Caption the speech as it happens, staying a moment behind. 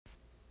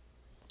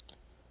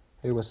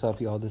Hey, what's up,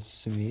 y'all?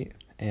 This is Sumit,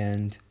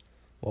 and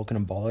welcome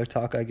to Baller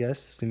Talk. I guess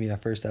it's gonna be our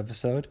first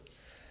episode.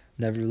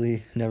 Never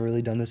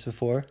really done this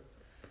before.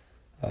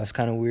 It's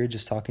kind of weird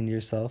just talking to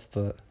yourself,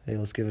 but hey,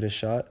 let's give it a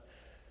shot.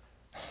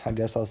 I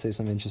guess I'll say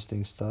some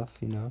interesting stuff.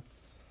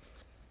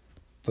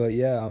 But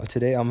yeah,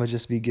 today I'm gonna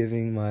just be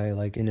giving my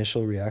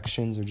initial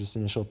reactions or just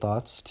initial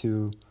thoughts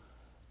to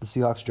the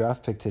Seahawks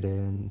draft pick today,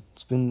 and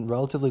it's been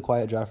relatively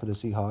quiet draft for the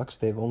Seahawks.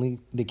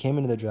 They came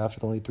into the draft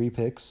with only 3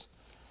 picks.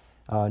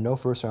 No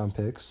first round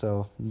picks,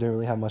 so didn't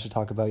really have much to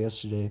talk about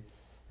yesterday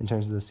in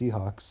terms of the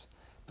Seahawks.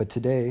 But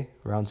today,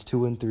 rounds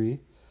 2 and 3,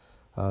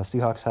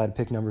 Seahawks had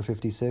pick number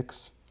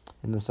 56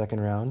 in the second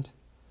round.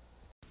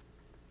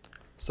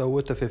 So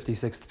with the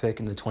 56th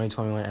pick in the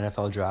 2021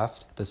 NFL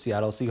Draft, the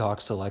Seattle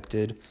Seahawks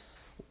selected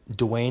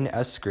Dwayne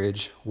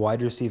Eskridge,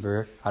 wide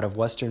receiver out of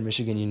Western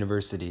Michigan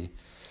University.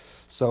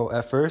 So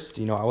at first,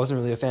 I wasn't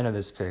really a fan of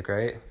this pick,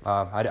 right?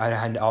 I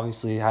had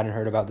obviously hadn't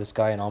heard about this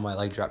guy in all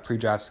my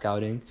pre-draft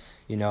scouting.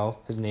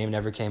 His name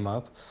never came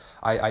up.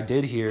 I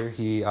did hear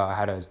he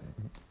had a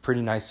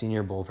pretty nice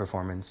Senior Bowl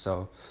performance.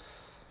 So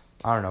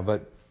I don't know,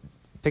 but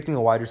picking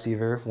a wide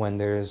receiver when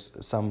there's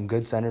some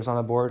good centers on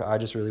the board, I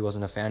just really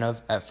wasn't a fan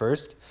of at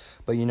first.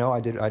 But I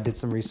did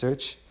some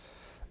research.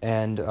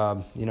 And,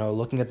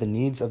 looking at the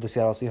needs of the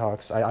Seattle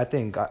Seahawks, I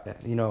think,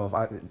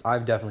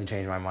 I've definitely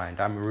changed my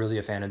mind. I'm really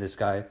a fan of this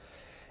guy.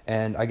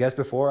 And I guess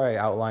before I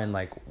outline,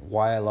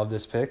 why I love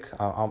this pick,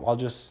 I'll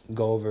just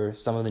go over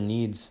some of the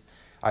needs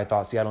I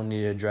thought Seattle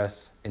needed to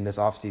address in this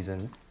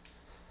offseason.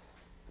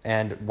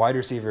 And wide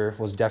receiver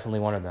was definitely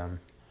one of them.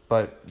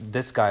 But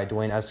this guy,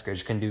 Dwayne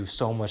Eskridge, can do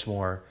so much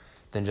more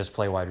than just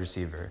play wide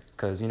receiver.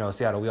 Because,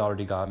 Seattle, we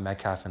already got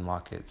Metcalf and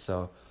Lockett.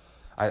 So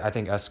I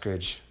think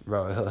Eskridge,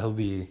 bro,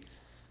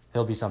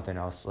 he'll be something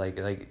else.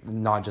 Like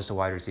not just a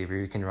wide receiver.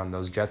 He can run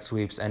those jet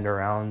sweeps, end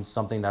arounds,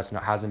 something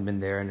hasn't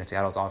been there in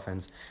Seattle's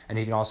offense, and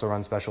he can also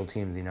run special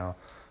teams.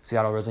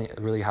 Seattle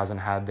really hasn't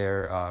had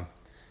their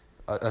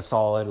a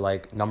solid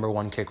number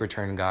one kick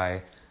return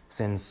guy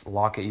since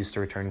Lockett used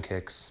to return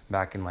kicks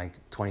back in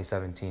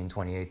 2017,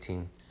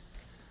 2018.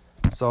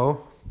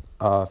 So,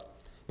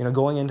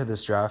 going into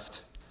this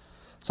draft,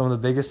 some of the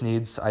biggest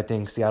needs I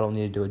think Seattle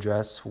needed to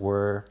address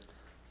were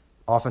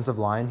offensive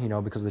line,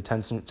 because of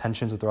the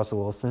tensions with Russell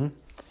Wilson.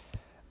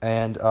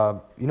 And,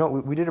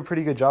 we did a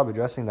pretty good job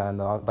addressing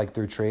that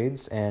through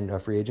trades and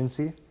free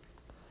agency.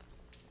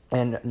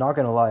 And not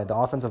going to lie, the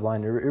offensive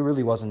line, it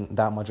really wasn't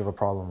that much of a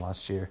problem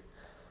last year.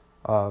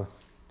 I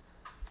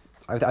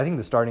think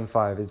the starting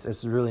five,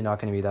 it's really not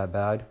going to be that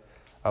bad.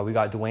 We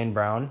got Dwayne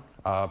Brown,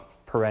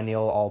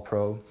 perennial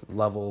all-pro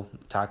level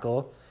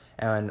tackle.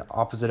 And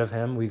opposite of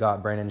him, we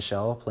got Brandon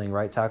Shell playing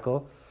right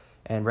tackle.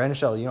 And Brandon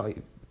Shell,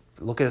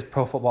 look at his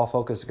Pro Football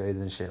Focus grades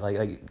and shit.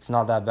 It's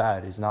not that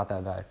bad. It's not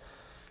that bad.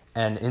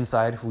 And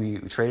inside, we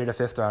traded a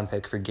 5th-round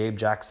pick for Gabe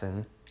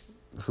Jackson,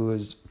 who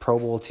is Pro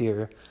Bowl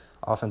tier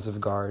offensive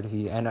guard.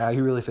 He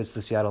really fits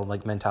the Seattle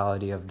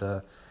mentality of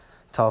the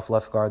tough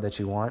left guard that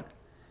you want.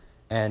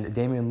 And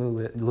Damian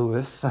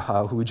Lewis,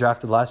 who we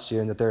drafted last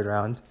year in the 3rd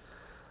round,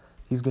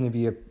 he's going to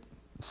be a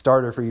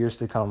starter for years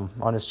to come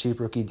on his cheap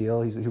rookie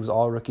deal. He was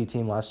all rookie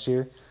team last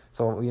year.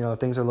 So,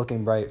 things are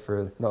looking bright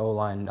for the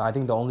O-line. I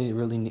think the only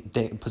really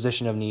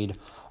position of need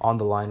on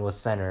the line was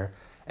center.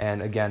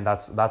 And again,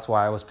 that's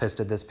why I was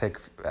pissed at this pick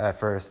at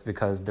first,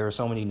 because there were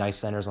so many nice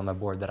centers on the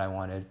board that I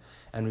wanted,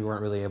 and we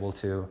weren't really able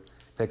to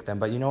pick them.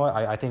 But you know what?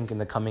 I think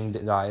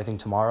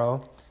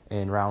tomorrow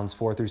in rounds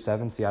 4 through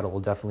 7, Seattle will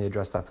definitely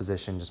address that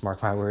position. Just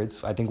mark my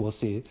words. I think we'll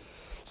see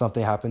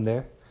something happen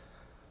there.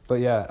 But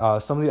yeah,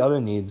 some of the other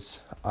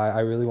needs I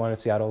really wanted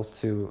Seattle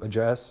to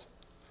address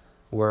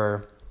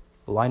were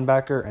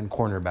linebacker and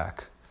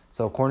cornerback.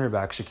 So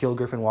cornerback, Shaquille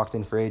Griffin walked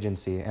in for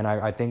agency, and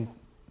I think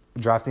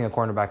drafting a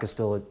cornerback is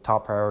still a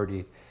top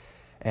priority.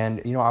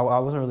 And, I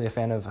wasn't really a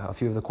fan of a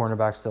few of the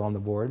cornerbacks still on the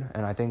board,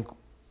 and I think,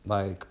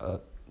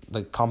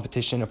 the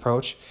competition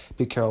approach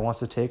Pete Carroll wants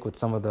to take with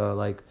some of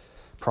the,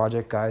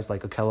 project guys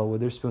like Ahkello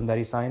Witherspoon that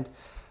he signed,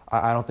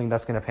 I don't think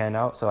that's going to pan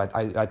out. So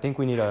I think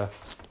we need to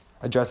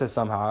address it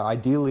somehow.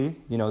 Ideally,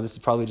 this is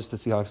probably just the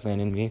Seahawks fan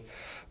in me,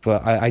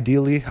 but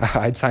ideally,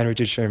 I'd sign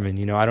Richard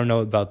Sherman. I don't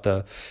know about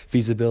the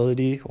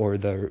feasibility or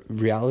the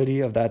reality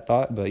of that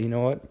thought, but you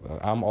know what?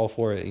 I'm all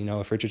for it.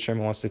 If Richard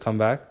Sherman wants to come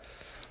back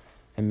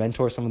and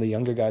mentor some of the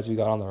younger guys we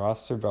got on the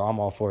roster, bro, I'm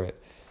all for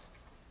it.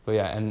 But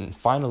yeah, and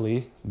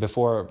finally,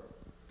 before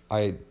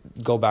I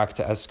go back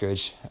to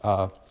Eskridge,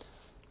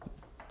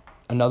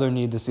 another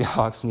need the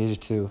Seahawks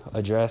needed to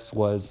address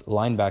was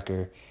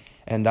linebacker.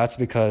 And that's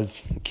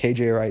because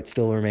KJ Wright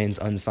still remains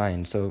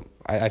unsigned. So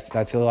I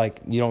feel like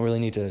you don't really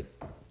need to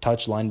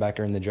touch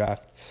linebacker in the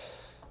draft,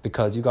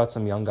 because you got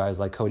some young guys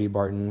like Cody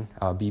Barton,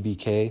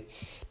 BBK,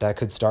 that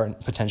could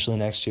start potentially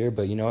next year.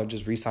 But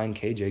just re-sign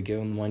KJ, give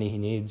him the money he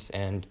needs,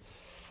 and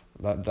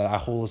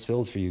that hole is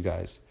filled for you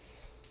guys.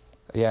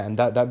 Yeah, and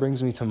that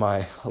brings me to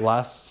my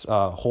last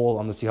hole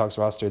on the Seahawks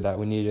roster that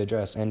we need to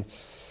address. And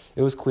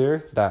it was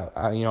clear that,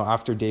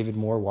 after David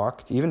Moore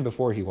walked, even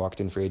before he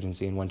walked in free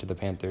agency and went to the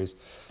Panthers,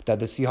 that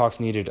the Seahawks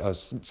needed a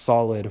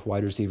solid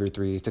wide receiver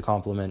 3 to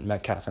complement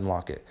Metcalf and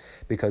Lockett.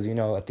 Because,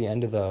 at the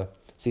end of the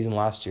season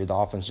last year, the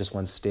offense just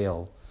went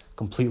stale,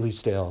 completely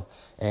stale.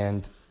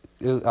 And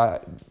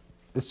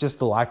it's just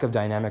the lack of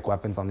dynamic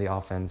weapons on the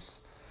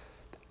offense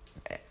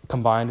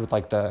combined with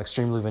like the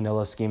extremely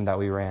vanilla scheme that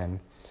we ran.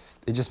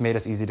 It just made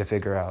us easy to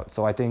figure out.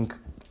 So I think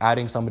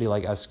adding somebody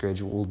like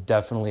Eskridge will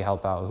definitely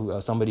help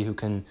out. Somebody who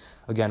can,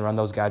 again, run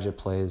those gadget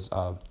plays,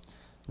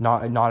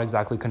 not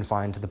exactly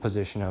confined to the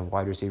position of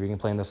wide receiver. He can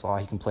play in the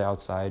slot, he can play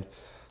outside.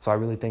 So I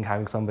really think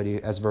having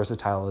somebody as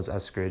versatile as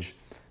Eskridge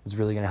is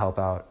really going to help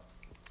out,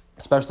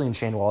 especially in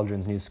Shane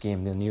Waldron's new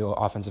scheme, the new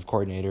offensive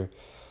coordinator.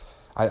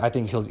 I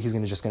think he's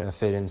just going to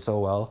fit in so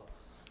well.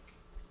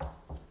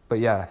 But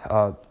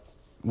yeah,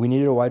 we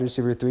needed a wide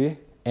receiver 3,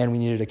 and we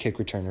needed a kick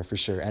returner for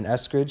sure. And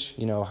Eskridge,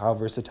 how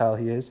versatile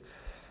he is,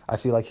 I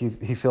feel like he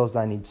fills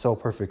that need so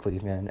perfectly,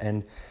 man.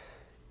 And,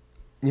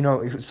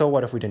 so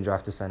what if we didn't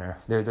draft a center?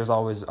 There's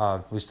always,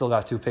 we still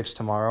got 2 picks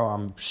tomorrow.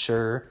 I'm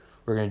sure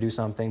we're going to do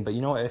something. But,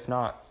 if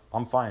not,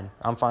 I'm fine.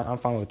 I'm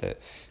fine with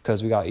it.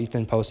 Because we got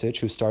Ethan Posich,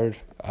 who started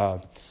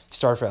for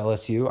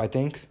LSU, I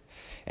think.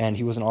 And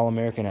he was an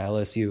All-American at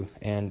LSU.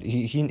 And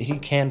he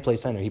can play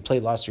center. He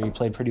played last year. He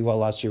played pretty well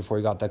last year before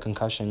he got that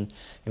concussion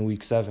in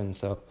Week 7.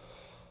 So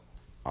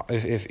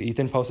if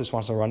Ethan Posich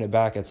wants to run it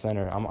back at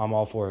center, I'm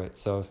all for it.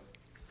 So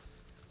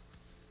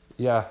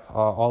yeah,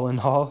 all in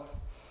all,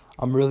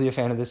 I'm really a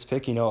fan of this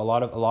pick. A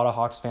lot of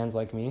Hawks fans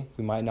like me,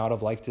 we might not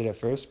have liked it at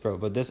first,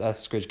 but this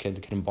Eskridge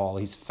kid can ball.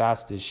 He's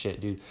fast as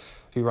shit, dude.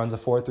 He runs a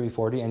 4.3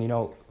 40,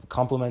 and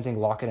complementing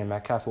Lockett and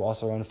Metcalf, who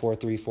also run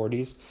 4.3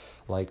 40s.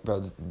 Like,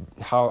 bro,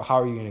 how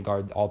are you gonna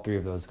guard all 3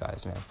 of those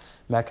guys, man?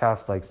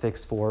 Metcalf's like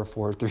 6'4",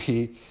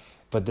 4.3,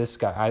 but this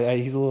guy,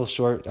 he's a little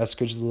short.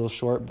 Eskridge is a little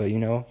short, but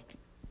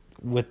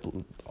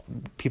with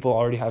people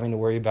already having to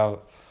worry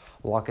about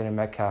Lockett and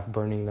Metcalf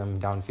burning them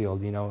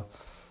downfield,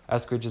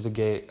 Eskridge is a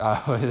great.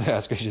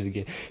 Eskridge is a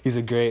great. He's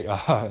a great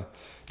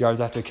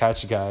yards after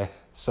catch guy.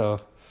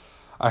 So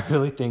I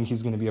really think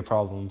he's going to be a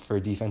problem for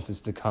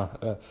defenses to come,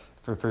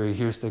 for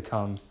years to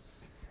come.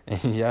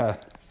 And yeah.